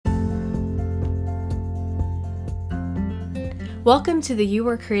Welcome to the You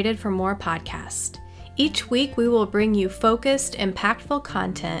Were Created for More podcast. Each week we will bring you focused, impactful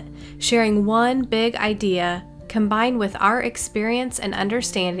content, sharing one big idea combined with our experience and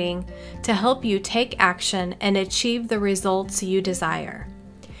understanding to help you take action and achieve the results you desire.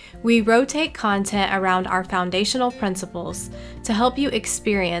 We rotate content around our foundational principles to help you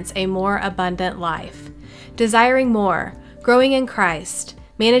experience a more abundant life, desiring more, growing in Christ,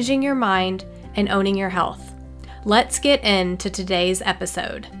 managing your mind, and owning your health. Let's get into today's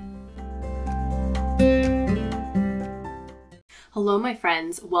episode. Hello, my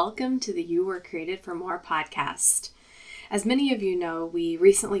friends. Welcome to the You Were Created for More podcast. As many of you know, we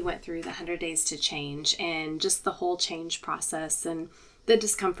recently went through the 100 Days to Change and just the whole change process and the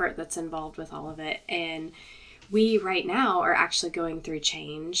discomfort that's involved with all of it. And we right now are actually going through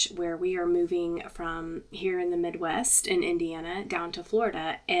change where we are moving from here in the Midwest in Indiana down to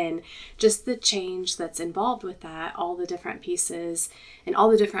Florida, and just the change that's involved with that, all the different pieces and all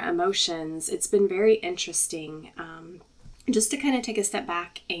the different emotions. It's been very interesting just to kind of take a step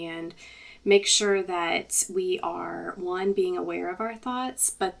back and make sure that we are, one, being aware of our thoughts,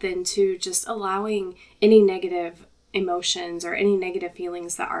 but then two, just allowing any negative emotions or any negative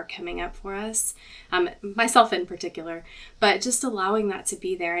feelings that are coming up for us, myself in particular, but just allowing that to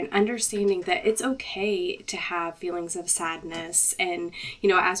be there and understanding that it's okay to have feelings of sadness. And,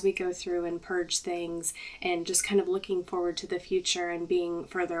 as we go through and purge things and just kind of looking forward to the future and being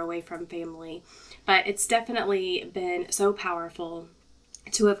further away from family. But it's definitely been so powerful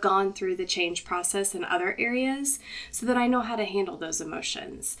to have gone through the change process in other areas so that I know how to handle those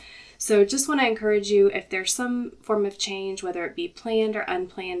emotions. So just want to encourage you, if there's some form of change, whether it be planned or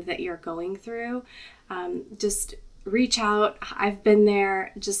unplanned, that you're going through, just reach out. I've been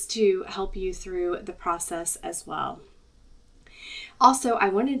there just to help you through the process as well. Also, I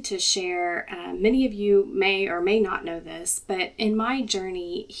wanted to share, many of you may or may not know this, but in my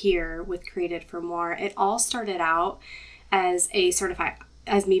journey here with Created for More, it all started out as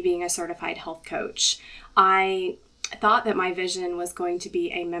me being a certified health coach. I thought that my vision was going to be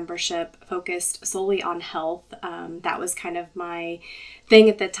a membership focused solely on health. That was kind of my thing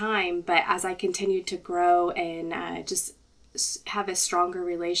at the time. But as I continued to grow and just have a stronger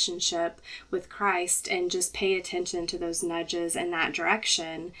relationship with Christ and just pay attention to those nudges in that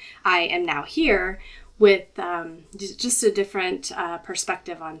direction, I am now here with just a different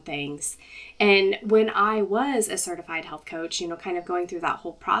perspective on things. And when I was a certified health coach, kind of going through that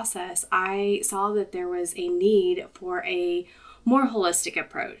whole process, I saw that there was a need for a more holistic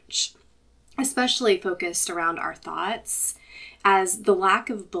approach, especially focused around our thoughts, as the lack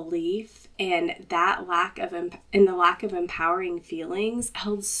of belief and that lack of empowering feelings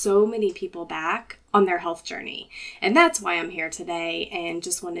held so many people back on their health journey. And that's why I'm here today, and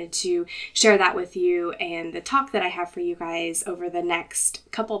just wanted to share that with you. And the talk that I have for you guys over the next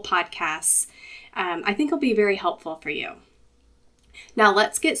couple podcasts, I think will be very helpful for you. Now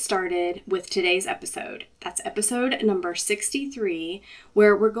let's get started with today's episode. That's episode number 63,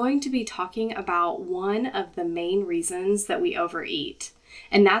 where we're going to be talking about one of the main reasons that we overeat,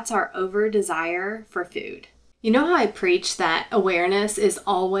 and that's our over-desire for food. You know how I preach that awareness is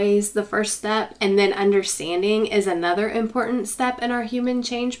always the first step, and then understanding is another important step in our human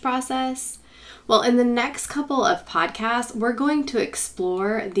change process? Well, in the next couple of podcasts, we're going to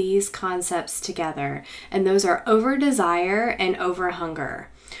explore these concepts together, and those are over-desire and over-hunger.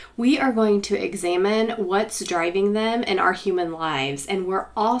 We are going to examine what's driving them in our human lives, and we're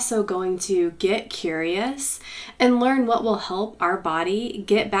also going to get curious and learn what will help our body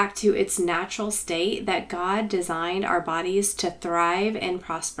get back to its natural state that God designed our bodies to thrive and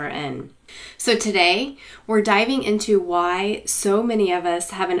prosper in. So today, we're diving into why so many of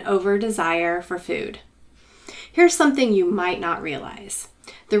us have an over-desire for food. Here's something you might not realize.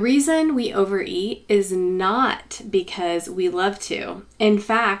 The reason we overeat is not because we love to. In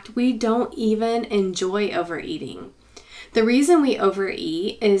fact, we don't even enjoy overeating. The reason we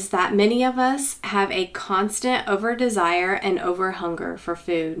overeat is that many of us have a constant over-desire and over-hunger for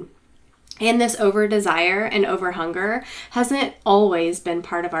food. And this over-desire and over-hunger hasn't always been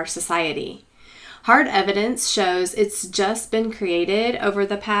part of our society. Hard evidence shows it's just been created over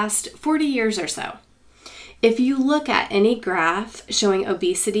the past 40 years or so. If you look at any graph showing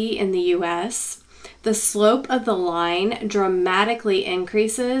obesity in the US, the slope of the line dramatically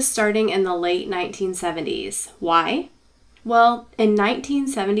increases starting in the late 1970s. Why? Well, in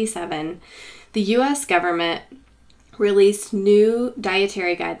 1977, the US government released new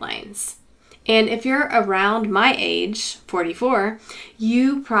dietary guidelines. And if you're around my age, 44,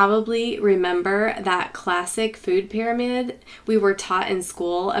 you probably remember that classic food pyramid we were taught in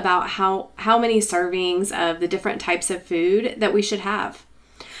school about how many servings of the different types of food that we should have.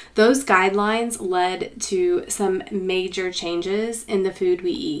 Those guidelines led to some major changes in the food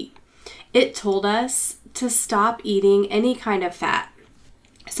we eat. It told us to stop eating any kind of fat.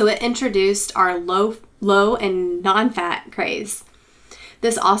 So it introduced our low and non-fat craze.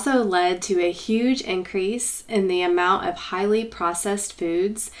 This also led to a huge increase in the amount of highly processed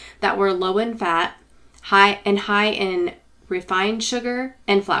foods that were low in fat, high in refined sugar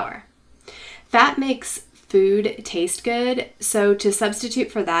and flour. Fat makes food taste good, so to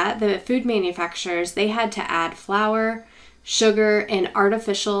substitute for that, the food manufacturers, they had to add flour, sugar, and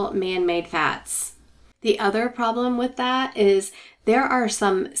artificial man-made fats. The other problem with that is there are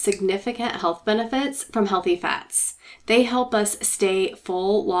some significant health benefits from healthy fats. They help us stay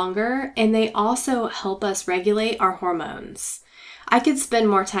full longer, and they also help us regulate our hormones. I could spend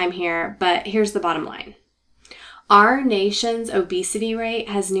more time here, but here's the bottom line. Our nation's obesity rate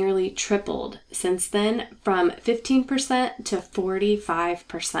has nearly tripled since then, from 15% to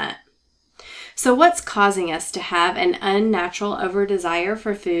 45%. So what's causing us to have an unnatural over-desire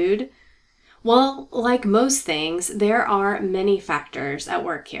for food? Well, like most things, there are many factors at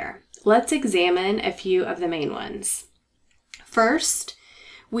work here. Let's examine a few of the main ones. First,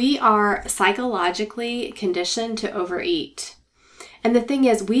 we are psychologically conditioned to overeat. And the thing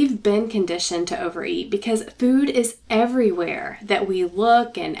is, we've been conditioned to overeat because food is everywhere that we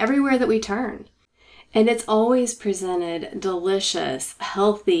look and everywhere that we turn. And it's always presented delicious,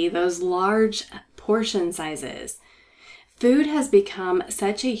 healthy, those large portion sizes. Food has become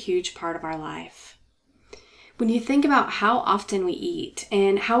such a huge part of our life. When you think about how often we eat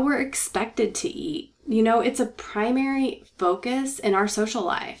and how we're expected to eat, it's a primary focus in our social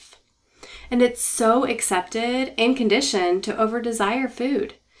life. And it's so accepted and conditioned to over-desire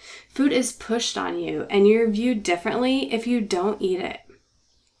food. Food is pushed on you, and you're viewed differently if you don't eat it.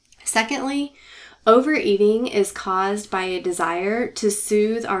 Secondly, overeating is caused by a desire to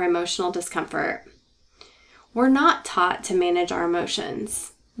soothe our emotional discomfort. We're not taught to manage our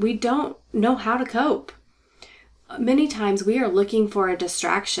emotions. We don't know how to cope. Many times we are looking for a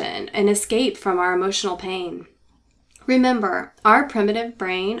distraction, an escape from our emotional pain. Remember, our primitive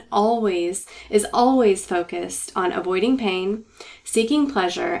brain is always focused on avoiding pain, seeking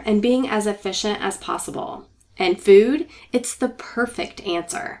pleasure, and being as efficient as possible. And food, it's the perfect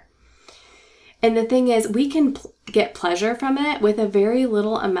answer. And the thing is, we can get pleasure from it with a very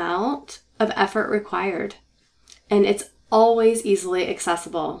little amount of effort required. And it's always easily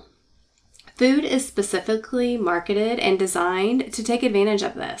accessible. Food is specifically marketed and designed to take advantage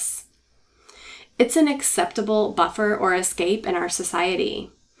of this. It's an acceptable buffer or escape in our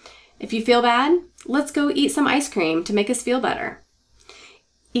society. If you feel bad, let's go eat some ice cream to make us feel better.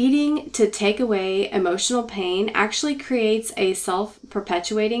 Eating to take away emotional pain actually creates a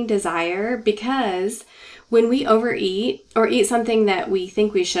self-perpetuating desire because when we overeat or eat something that we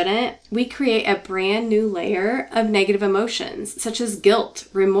think we shouldn't, we create a brand new layer of negative emotions such as guilt,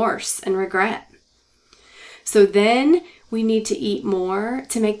 remorse, and regret. So then we need to eat more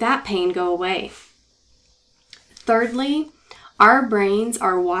to make that pain go away. Thirdly, our brains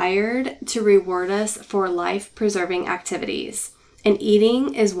are wired to reward us for life-preserving activities, and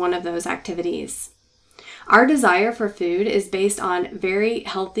eating is one of those activities. Our desire for food is based on a very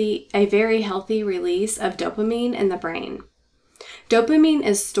healthy release of dopamine in the brain. Dopamine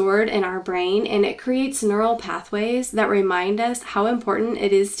is stored in our brain, and it creates neural pathways that remind us how important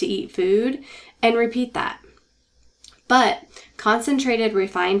it is to eat food and repeat that. But concentrated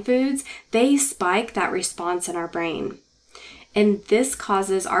refined foods, they spike that response in our brain. And this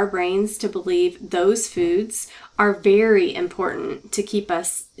causes our brains to believe those foods are very important to keep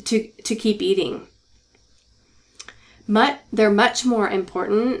eating. They're much more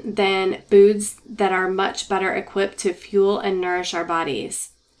important than foods that are much better equipped to fuel and nourish our bodies.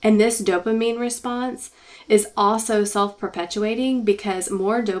 And this dopamine response is also self-perpetuating because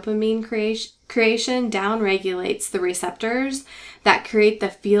more dopamine creation downregulates the receptors that create the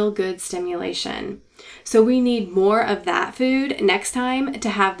feel-good stimulation. So we need more of that food next time to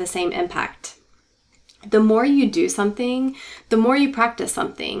have the same impact. The more you do something, the more you practice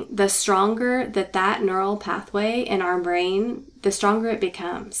something, the stronger that neural pathway in our brain, the stronger it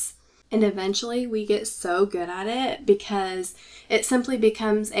becomes. And eventually we get so good at it because it simply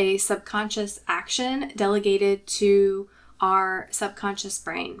becomes a subconscious action delegated to our subconscious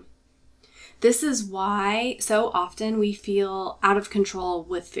brain. This is why so often we feel out of control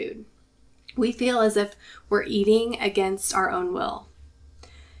with food. We feel as if we're eating against our own will.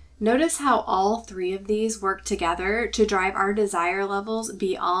 Notice how all three of these work together to drive our desire levels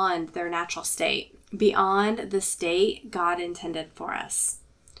beyond their natural state, beyond the state God intended for us.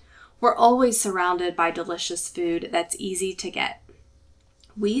 We're always surrounded by delicious food that's easy to get.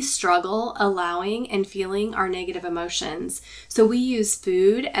 We struggle allowing and feeling our negative emotions, so we use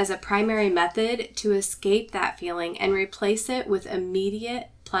food as a primary method to escape that feeling and replace it with immediate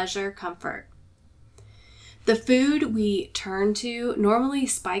pleasure, comfort. The food we turn to normally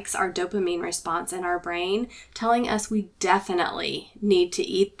spikes our dopamine response in our brain, telling us we definitely need to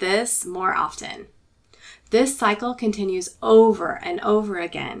eat this more often. This cycle continues over and over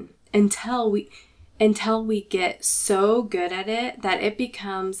again until we get so good at it that it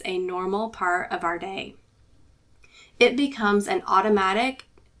becomes a normal part of our day. It becomes an automatic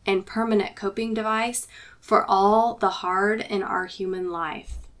and permanent coping device for all the hard in our human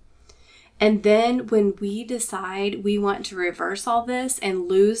life. And then when we decide we want to reverse all this and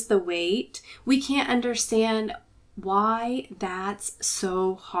lose the weight, we can't understand why that's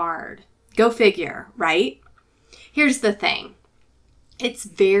so hard. Go figure, right? Here's the thing. It's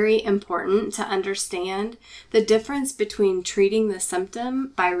very important to understand the difference between treating the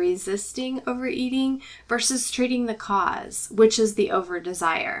symptom by resisting overeating versus treating the cause, which is the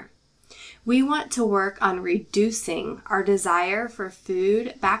over-desire. We want to work on reducing our desire for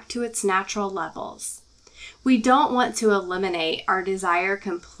food back to its natural levels. We don't want to eliminate our desire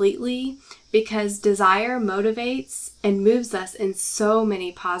completely because desire motivates and moves us in so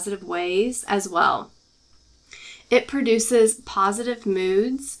many positive ways as well. It produces positive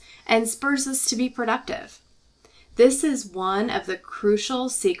moods and spurs us to be productive. This is one of the crucial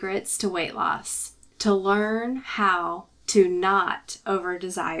secrets to weight loss, to learn how to not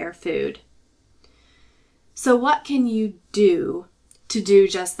over-desire food. So what can you do to do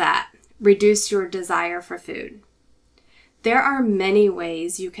just that? Reduce your desire for food. There are many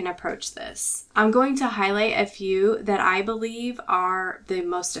ways you can approach this. I'm going to highlight a few that I believe are the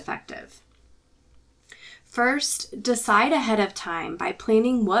most effective. First, decide ahead of time by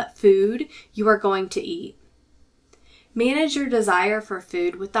planning what food you are going to eat. Manage your desire for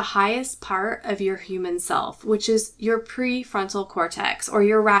food with the highest part of your human self, which is your prefrontal cortex or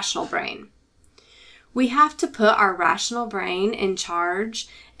your rational brain. We have to put our rational brain in charge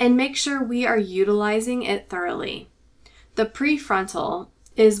and make sure we are utilizing it thoroughly. The prefrontal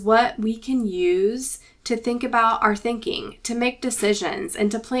is what we can use to think about our thinking, to make decisions, and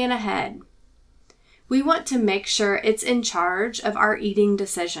to plan ahead. We want to make sure it's in charge of our eating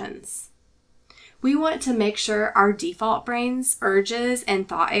decisions. We want to make sure our default brain's urges and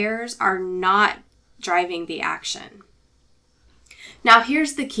thought errors are not driving the action. Now,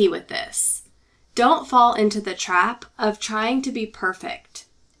 here's the key with this. Don't fall into the trap of trying to be perfect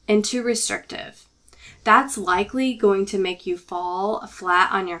and too restrictive. That's likely going to make you fall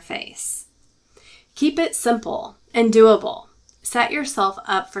flat on your face. Keep it simple and doable. Set yourself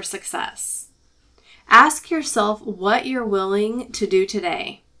up for success. Ask yourself what you're willing to do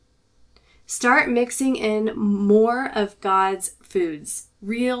today. Start mixing in more of God's foods,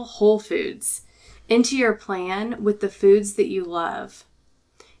 real whole foods, into your plan with the foods that you love.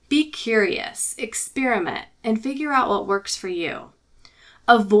 Be curious, experiment, and figure out what works for you.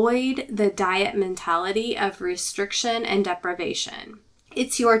 Avoid the diet mentality of restriction and deprivation.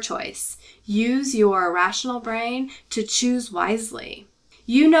 It's your choice. Use your rational brain to choose wisely.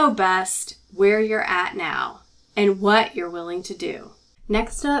 You know best where you're at now and what you're willing to do.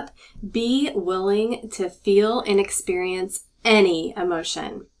 Next up, be willing to feel and experience any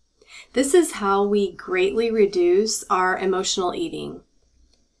emotion. This is how we greatly reduce our emotional eating.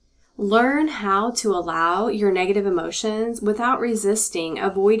 Learn how to allow your negative emotions without resisting,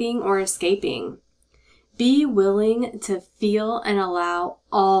 avoiding, or escaping. Be willing to feel and allow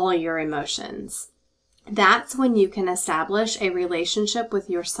all your emotions. That's when you can establish a relationship with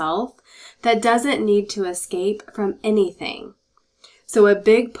yourself that doesn't need to escape from anything. So a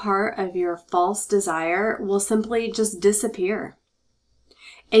big part of your false desire will simply just disappear.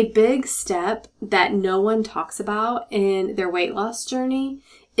 A big step that no one talks about in their weight loss journey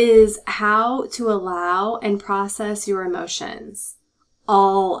is how to allow and process your emotions.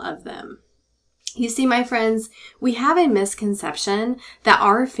 All of them. You see, my friends, we have a misconception that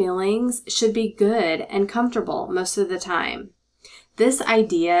our feelings should be good and comfortable most of the time. This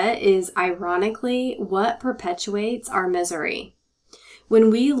idea is ironically what perpetuates our misery. When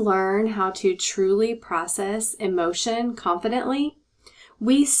we learn how to truly process emotion confidently,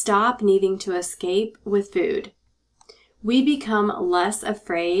 we stop needing to escape with food. We become less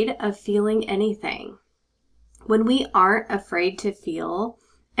afraid of feeling anything. When we aren't afraid to feel,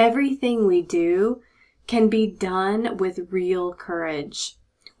 everything we do can be done with real courage.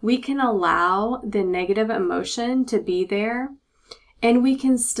 We can allow the negative emotion to be there, and we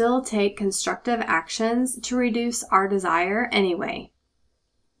can still take constructive actions to reduce our desire anyway.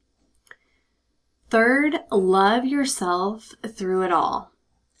 Third, love yourself through it all.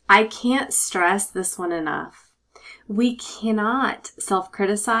 I can't stress this one enough. We cannot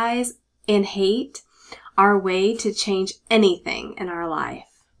self-criticize and hate our way to change anything in our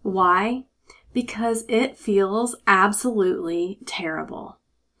life. Why? Because it feels absolutely terrible.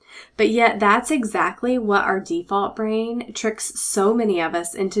 But yet that's exactly what our default brain tricks so many of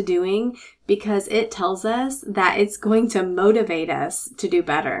us into doing, because it tells us that it's going to motivate us to do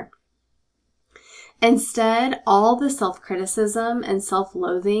better. Instead, all the self-criticism and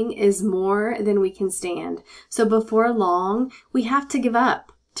self-loathing is more than we can stand. So before long, we have to give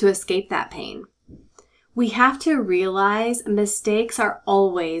up to escape that pain. We have to realize mistakes are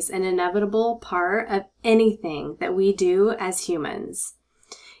always an inevitable part of anything that we do as humans.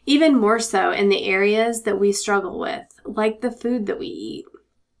 Even more so in the areas that we struggle with, like the food that we eat.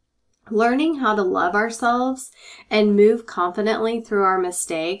 Learning how to love ourselves and move confidently through our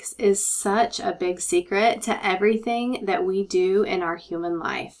mistakes is such a big secret to everything that we do in our human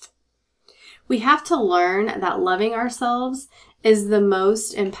life. We have to learn that loving ourselves is the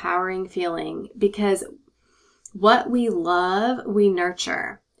most empowering feeling, because what we love, we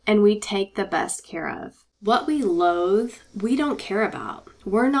nurture, and we take the best care of. What we loathe, we don't care about.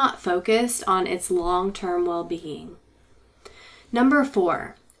 We're not focused on its long-term well-being. Number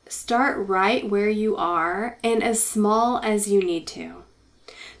 4. Start right where you are and as small as you need to.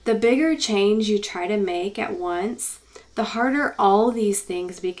 The bigger change you try to make at once, the harder all these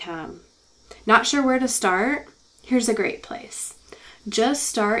things become. Not sure where to start? Here's a great place. Just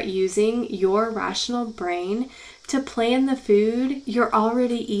start using your rational brain to plan the food you're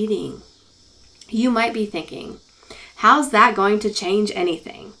already eating. You might be thinking, how's that going to change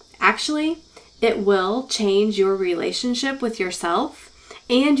anything? Actually, it will change your relationship with yourself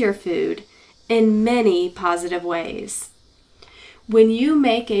and your food in many positive ways. When you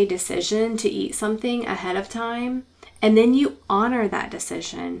make a decision to eat something ahead of time, and then you honor that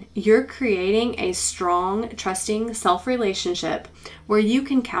decision, you're creating a strong, trusting self-relationship where you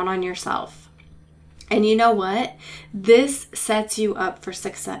can count on yourself. And you know what? This sets you up for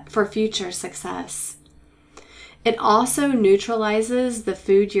success, for future success. It also neutralizes the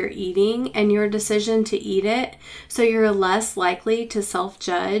food you're eating and your decision to eat it, so you're less likely to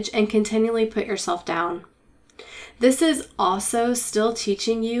self-judge and continually put yourself down. This is also still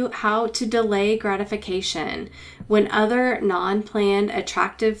teaching you how to delay gratification when other non-planned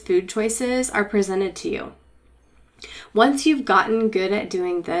attractive food choices are presented to you. Once you've gotten good at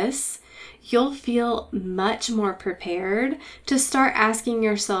doing this, you'll feel much more prepared to start asking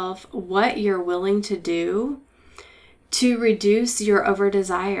yourself what you're willing to do to reduce your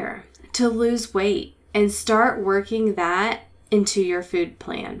over-desire, to lose weight, and start working that into your food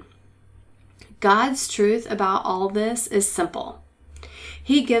plan. God's truth about all this is simple.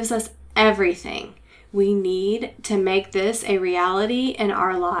 He gives us everything we need to make this a reality in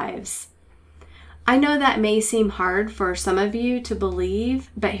our lives. I know that may seem hard for some of you to believe,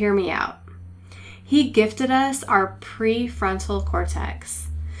 but hear me out. He gifted us our prefrontal cortex.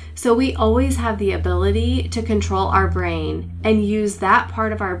 So we always have the ability to control our brain and use that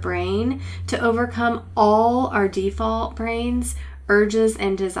part of our brain to overcome all our default brain's urges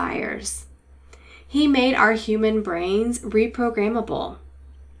and desires. He made our human brains reprogrammable.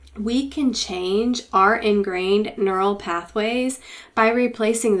 We can change our ingrained neural pathways by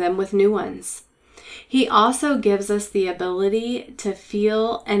replacing them with new ones. He also gives us the ability to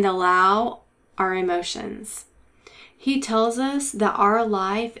feel and allow our emotions. He tells us that our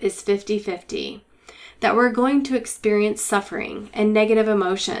life is 50-50, that we're going to experience suffering and negative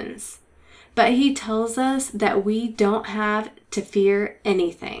emotions. But he tells us that we don't have to fear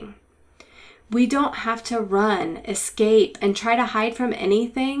anything. We don't have to run, escape, and try to hide from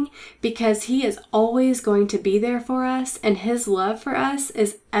anything, because he is always going to be there for us, and his love for us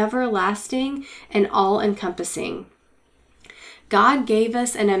is everlasting and all-encompassing. God gave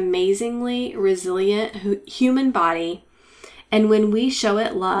us an amazingly resilient human body, and when we show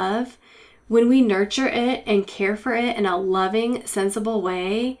it love, when we nurture it and care for it in a loving, sensible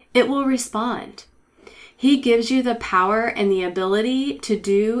way, it will respond. He gives you the power and the ability to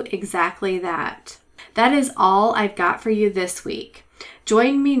do exactly that. That is all I've got for you this week.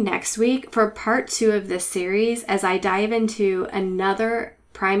 Join me next week for part 2 of this series as I dive into another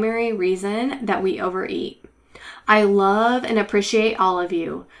primary reason that we overeat. I love and appreciate all of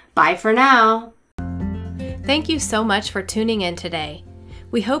you. Bye for now. Thank you so much for tuning in today.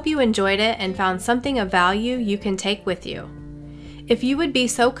 We hope you enjoyed it and found something of value you can take with you. If you would be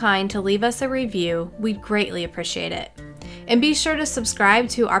so kind to leave us a review, we'd greatly appreciate it. And be sure to subscribe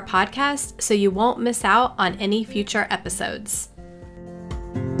to our podcast so you won't miss out on any future episodes.